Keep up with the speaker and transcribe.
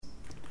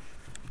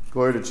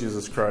Glory to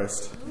Jesus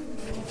Christ.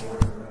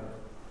 You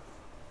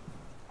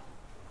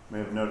may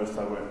have noticed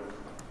I went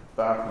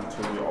back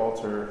into the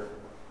altar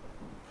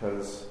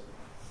because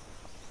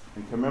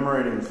in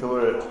commemorating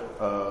Filaret,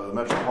 the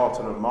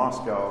Metropolitan of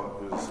Moscow,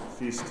 whose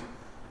feast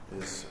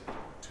is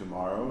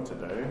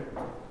today,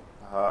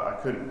 I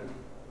couldn't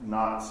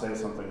not say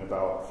something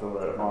about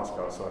Filaret of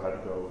Moscow, so I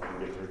had to go and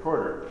get the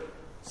recorder.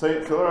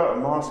 Saint Filaret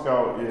of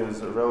Moscow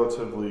is a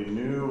relatively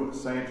new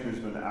saint who's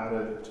been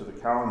added to the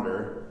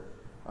calendar.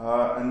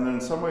 And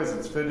in some ways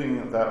it's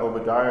fitting that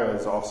Obadiah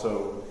is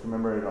also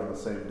commemorated on the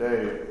same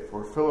day,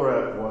 for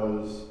Filaret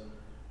was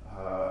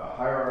a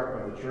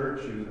hierarch of the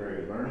church. He was a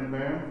very learned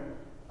man.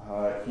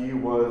 He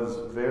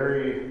was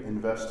very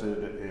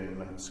invested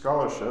in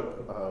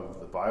scholarship of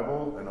the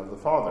Bible and of the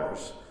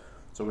Fathers.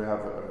 So we have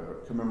a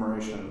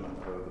commemoration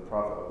of the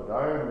prophet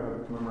Obadiah, we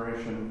have a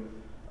commemoration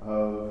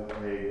of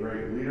a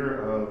great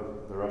leader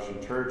of the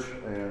Russian church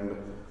and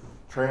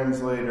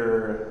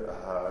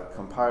translator,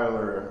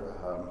 compiler.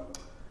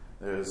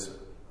 There's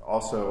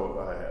also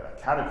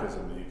a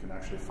catechism that you can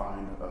actually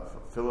find of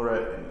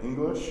Filaret in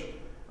English.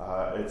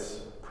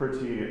 It's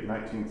pretty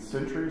 19th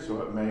century,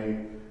 so it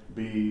may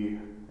be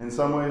in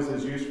some ways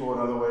as useful, in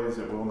other ways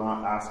it will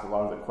not ask a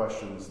lot of the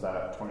questions that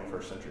a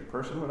 21st century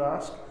person would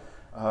ask.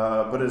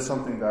 But it's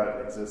something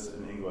that exists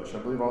in English. I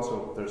believe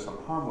also there's some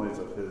homilies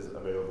of his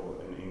available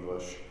in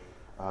English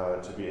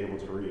to be able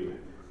to read.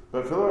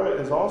 But Filaret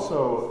is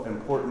also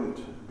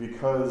important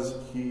because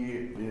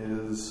he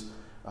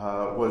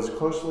was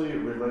closely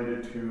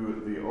related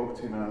to the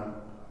Obtina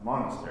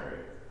monastery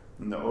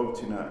and the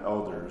Obtina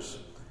elders.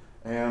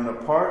 And a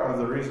part of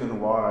the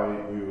reason why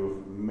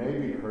you've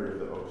maybe heard of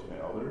the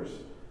Obtina elders,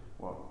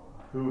 well,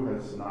 who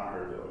has not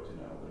heard of the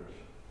Obtina elders?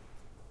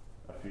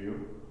 A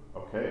few?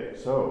 Okay,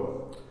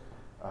 so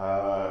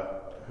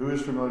who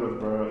is familiar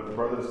with the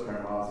Brothers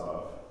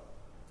Karamazov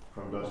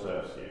from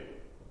Dostoevsky?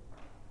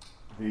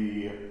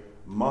 The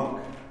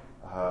monk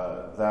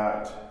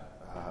that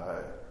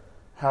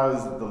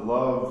has the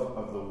love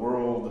of the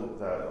world,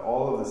 that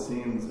all of the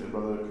scenes in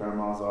Brother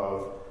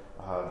Karamazov,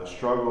 the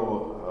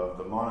struggle of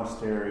the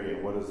monastery,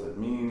 what does it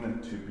mean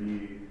to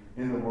be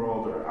in the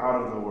world or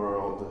out of the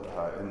world,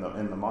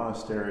 in the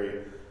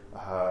monastery,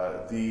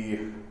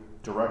 the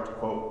direct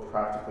quote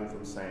practically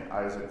from St.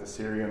 Isaac the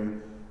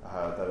Syrian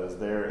that is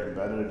there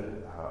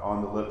embedded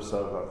on the lips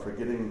of, I'm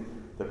forgetting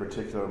the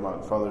particular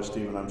monk, Father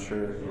Stephen, I'm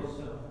sure.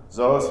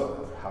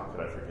 Zosa. How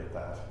could I forget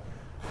that?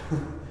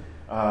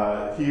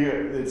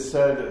 It's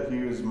said he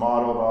was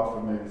modeled off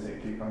of maybe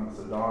St. Tikhon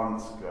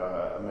Zadansk,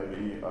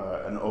 maybe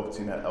an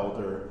Obtina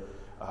elder.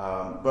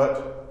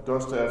 But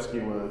Dostoevsky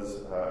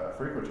was a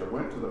frequenter,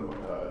 went to the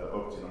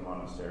Obtina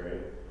monastery,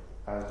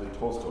 as did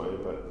Tolstoy,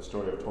 but the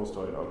story of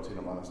Tolstoy and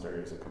Obtina monastery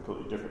is a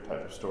completely different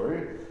type of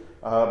story.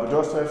 But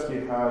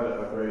Dostoevsky had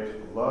a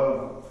great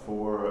love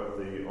for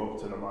the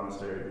Obtina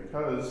monastery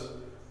because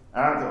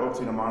at the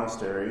Obtina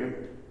monastery,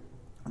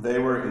 they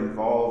were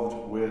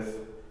involved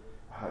with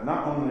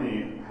not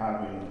only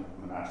having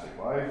monastic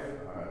life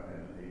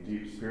and a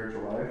deep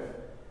spiritual life,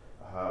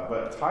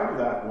 but tied to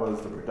that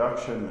was the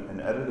production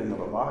and editing of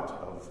a lot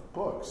of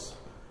books.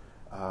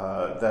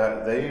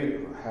 That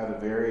they had a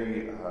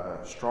very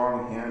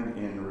strong hand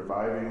in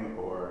reviving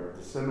or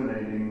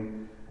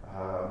disseminating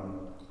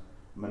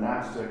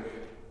monastic,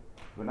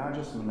 but not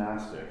just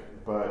monastic,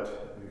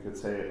 but you could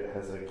say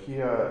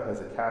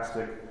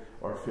hesychastic,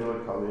 or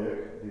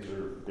philokaleic. These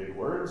are big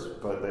words,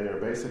 but they are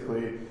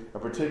basically a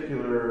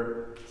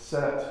particular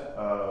set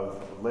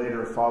of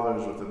later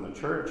fathers within the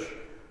church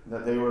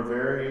that they were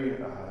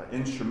very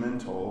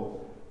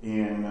instrumental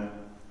in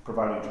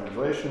providing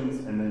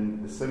translations and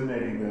then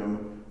disseminating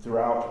them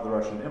throughout the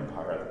Russian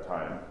Empire at the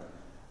time.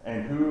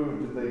 And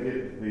who did they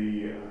get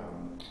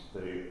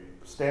the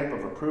stamp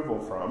of approval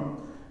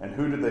from, and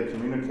who did they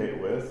communicate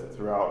with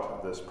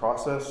throughout this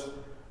process?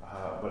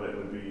 But it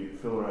would be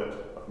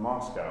Filaret of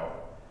Moscow.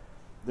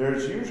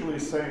 There's usually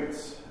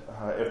saints,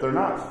 if they're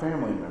not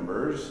family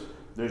members,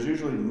 there's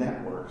usually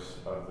networks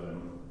of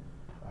them.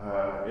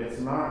 It's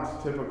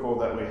not typical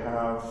that we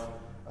have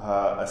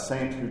a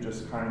saint who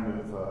just kind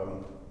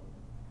of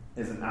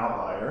is an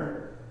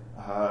outlier.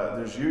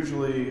 There's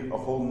usually a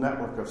whole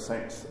network of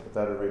saints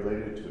that are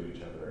related to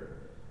each other.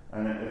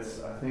 And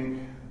it's, I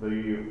think,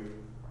 the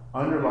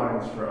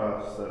underlines for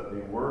us that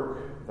the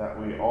work that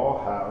we all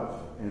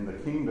have in the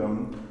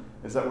kingdom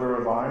is that we're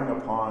relying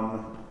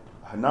upon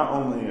not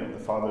only the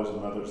fathers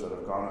and mothers that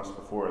have gone us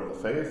before in the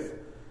faith,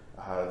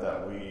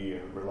 that we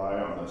rely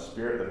on the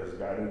Spirit that has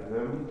guided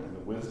them and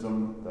the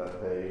wisdom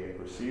that they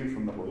received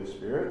from the Holy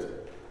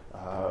Spirit,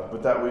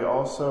 but that we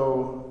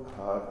also,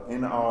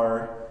 in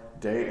our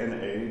day and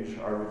age,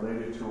 are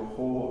related to a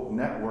whole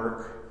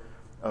network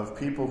of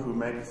people who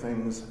make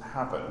things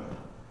happen,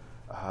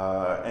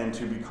 and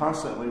to be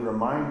constantly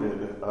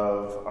reminded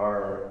of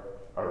our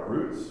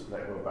roots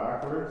that go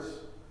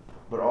backwards,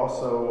 but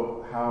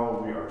also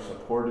how we are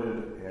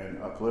supported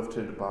and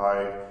uplifted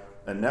by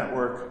a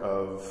network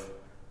of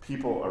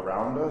people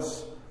around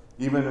us,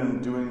 even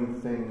in doing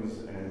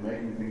things and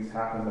making things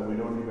happen that we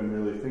don't even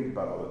really think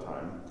about all the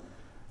time.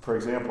 For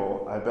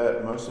example, I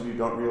bet most of you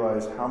don't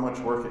realize how much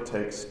work it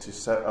takes to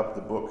set up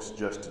the books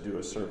just to do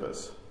a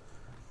service.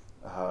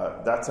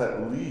 That's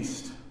at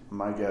least,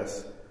 my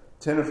guess,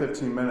 10 or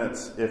 15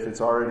 minutes if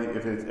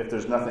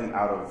there's nothing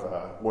out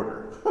of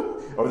order,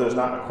 or there's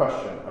not a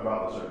question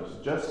about the service.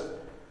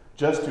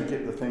 Just to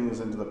get the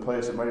things into the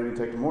place, it might even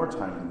take more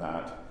time than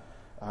that.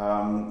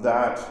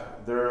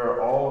 That there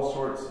are all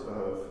sorts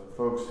of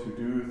folks who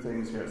do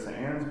things here at St.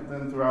 Anne's, but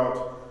then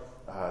throughout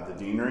the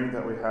deanery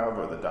that we have,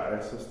 or the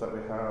diocese that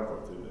we have,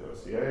 or through the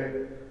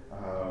OCA,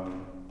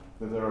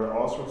 that there are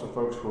all sorts of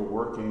folks who are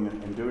working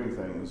and doing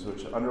things,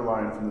 which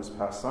underline from this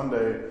past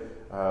Sunday,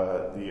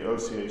 the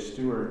OCA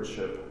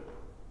Stewardship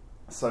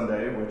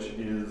Sunday, which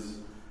is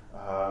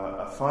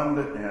a fund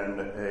and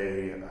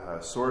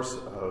a source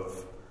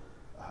of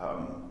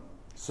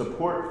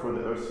support for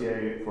the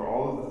OCA for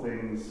all of the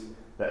things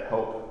that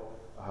help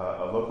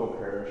a local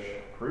parish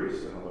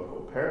priest and a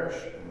local parish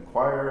and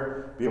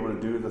choir be able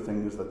to do the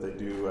things that they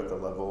do at the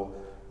level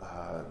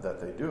that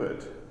they do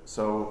it.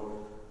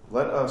 So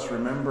let us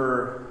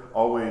remember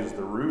always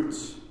the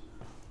roots,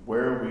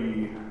 where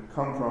we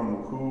come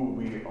from, who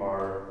we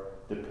are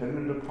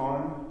dependent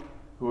upon,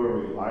 who are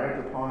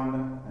reliant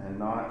upon, and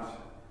not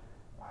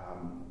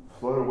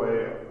float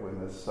away with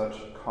this such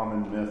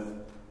common myth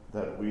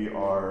that we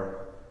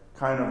are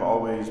kind of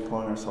always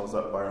pulling ourselves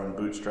up by our own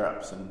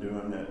bootstraps and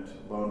doing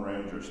it Lone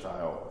Ranger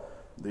style.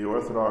 The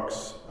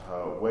Orthodox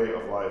way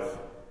of life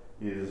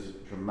is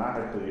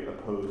dramatically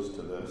opposed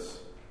to this,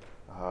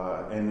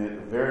 and it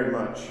very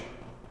much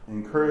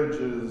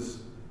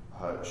encourages,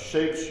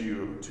 shapes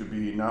you to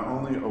be not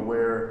only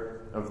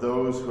aware of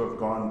those who have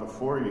gone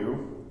before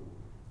you,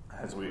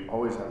 as we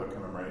always have a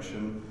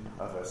commemoration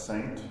of a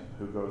saint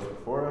who goes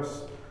before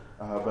us,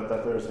 but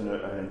that there's an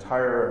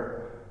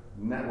entire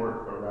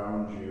network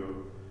around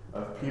you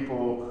of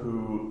people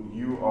who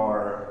you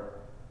are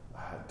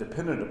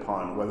dependent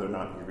upon, whether or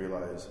not you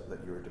realize that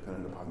you are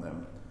dependent upon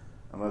them.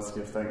 And let's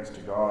give thanks to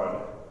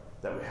God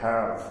that we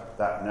have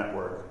that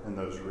network and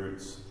those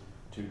roots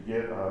to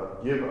give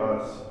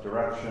us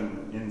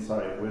direction,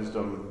 insight,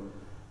 wisdom,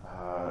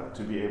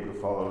 to be able to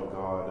follow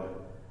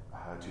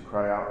God, to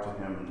cry out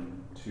to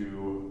Him,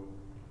 to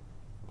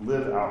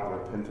live out the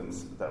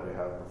repentance that we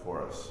have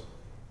before us.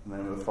 In the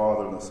name of the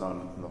Father, and the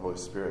Son, and the Holy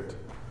Spirit.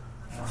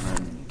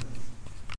 Amen.